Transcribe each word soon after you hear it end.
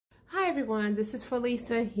everyone, this is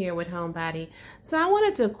Felisa here with Homebody. So I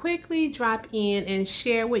wanted to quickly drop in and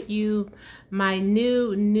share with you my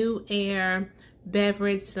new Air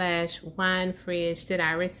beverage slash wine fridge that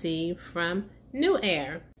I received from New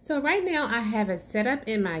Air. So right now I have it set up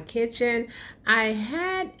in my kitchen. I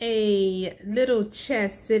had a little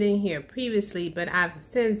chest sitting here previously, but I've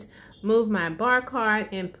since moved my bar cart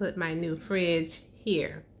and put my new fridge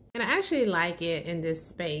here. And I actually like it in this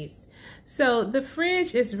space. So the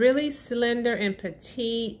fridge is really slender and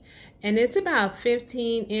petite, and it's about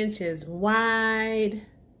 15 inches wide.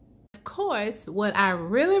 Of course, what I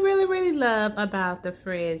really love about the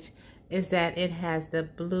fridge is that it has the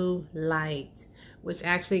blue light, which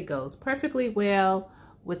actually goes perfectly well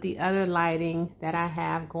with the other lighting that I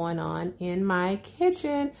have going on in my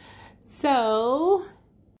kitchen. So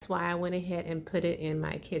that's why I went ahead and put it in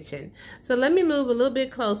my kitchen. So let me move a little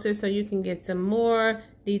bit closer so you can get some more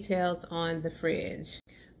details on the fridge.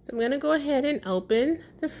 So I'm going to go ahead and open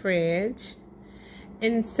the fridge.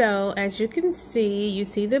 And so as you can see, you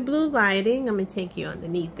see the blue lighting. I'm going to take you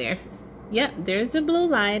underneath there. Yep, there's the blue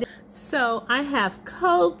light. So I have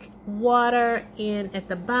Coke, water, and at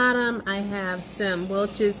the bottom I have some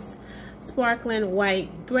Welch's sparkling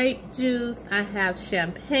white grape juice. I have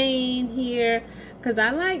champagne here because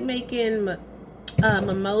I like making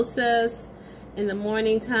mimosas in the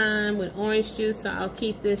morning time with orange juice, so I'll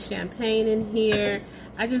keep this champagne in here.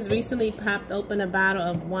 I just recently popped open a bottle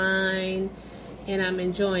of wine and I'm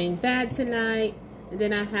enjoying that tonight. And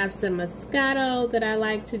then I have some Moscato that I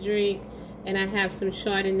like to drink, and I have some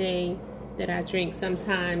Chardonnay that I drink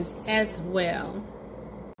sometimes as well.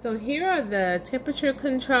 So here are the temperature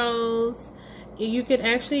controls. You can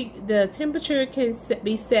actually, the temperature can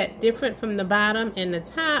be set different from the bottom and the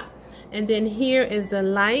top. And then here is the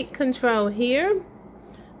light control here.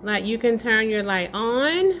 Like you can turn your light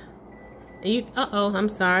on. And you, I'm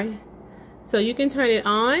sorry. So you can turn it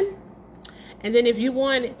on. And then if you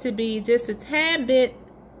want it to be just a tad bit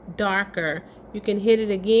darker, you can hit it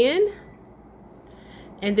again.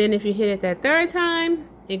 And then if you hit it that third time,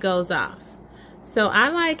 it goes off. So I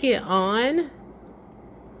like it on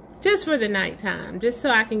just for the nighttime, just so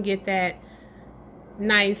I can get that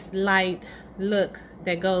nice light look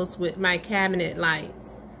that goes with my cabinet lights.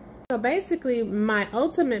 So basically my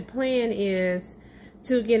ultimate plan is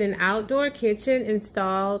to get an outdoor kitchen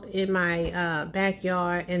installed in my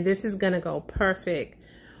backyard, and this is gonna go perfect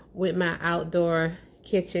with my outdoor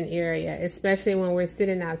kitchen area, especially when we're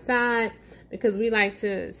sitting outside, because we like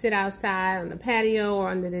to sit outside on the patio or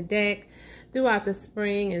under the deck throughout the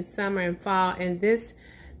spring and summer and fall. And this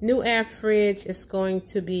New Air fridge is going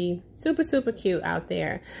to be super cute out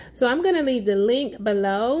there. So I'm going to leave the link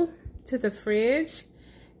below to the fridge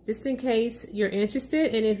just in case you're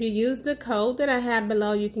interested. And if you use the code that I have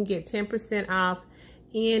below, you can get 10% off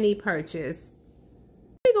any purchase.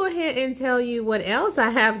 Let me go ahead and tell you what else I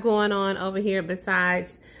have going on over here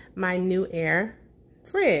besides my New Air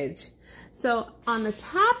fridge. So on the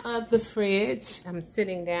top of the fridge, I'm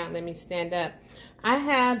sitting down, let me stand up. I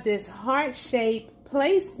have this heart-shaped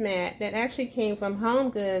placemat that actually came from Home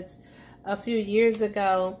Goods a few years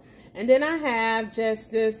ago. And then I have just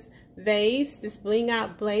this vase, this bling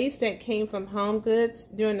out vase that came from Home Goods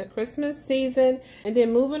during the Christmas season. And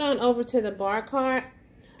then moving on over to the bar cart,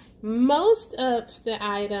 most of the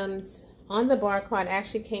items on the bar cart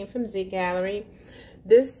actually came from Z Gallery.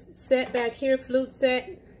 This set back here, flute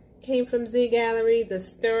set, came from Z Gallery. The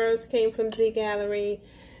stirrers came from Z Gallery.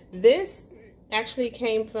 This actually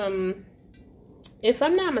came from, if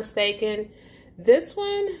I'm not mistaken, this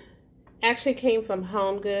one actually came from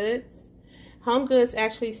Home Goods. Home Goods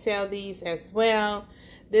actually sell these as well.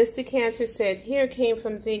 This decanter set here came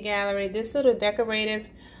from Z Gallery. This little decorative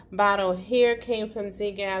bottle here came from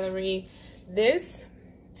Z Gallery. This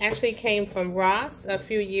actually came from Ross a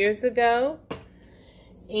few years ago.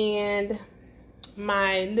 And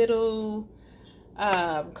my little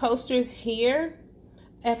coasters here,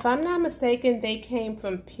 if I'm not mistaken, they came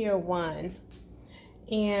from Pier 1.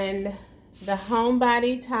 And the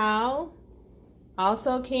Homebody towel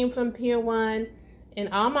also came from Pier 1. And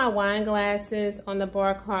all my wine glasses on the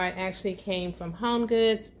bar cart actually came from Home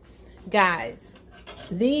Goods. Guys,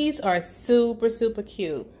 these are super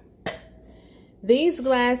cute. These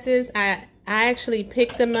glasses, I actually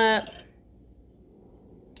picked them up.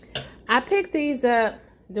 I picked these up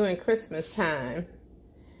during Christmas time.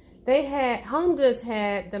 Home Goods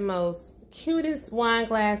had the most cutest wine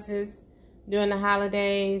glasses during the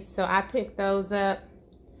holidays, so I picked those up.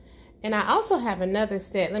 And I also have another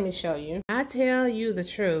set. Let me show you. I tell you the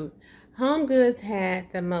truth, Home Goods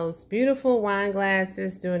had the most beautiful wine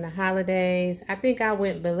glasses during the holidays. I think I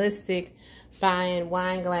went ballistic buying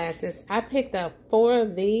wine glasses. I picked up 4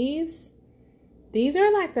 of these. These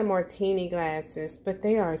are like the martini glasses, but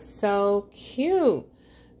they are so cute.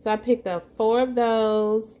 So I picked up 4 of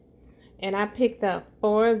those, and I picked up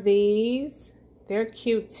 4 of these. They're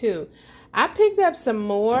cute too. I picked up some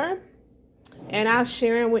more, and I'll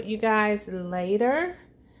share them with you guys later.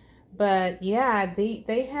 But yeah,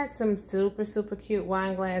 they had some super cute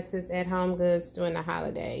wine glasses at Home Goods during the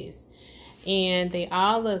holidays. And they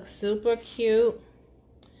all look super cute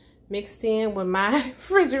mixed in with my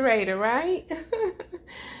refrigerator, right?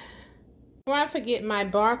 Before I forget, my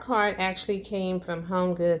bar cart actually came from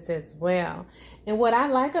Home Goods as well. And what I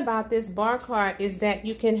like about this bar cart is that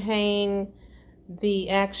you can hang the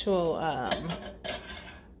actual,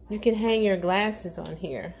 you can hang your glasses on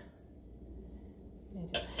here.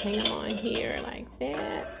 And just hang them on here like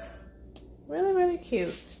that. Really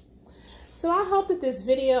cute. So I hope that this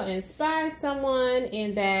video inspires someone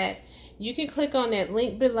and that you can click on that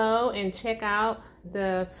link below and check out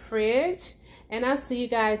the fridge. And I'll see you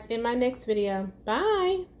guys in my next video.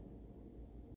 Bye.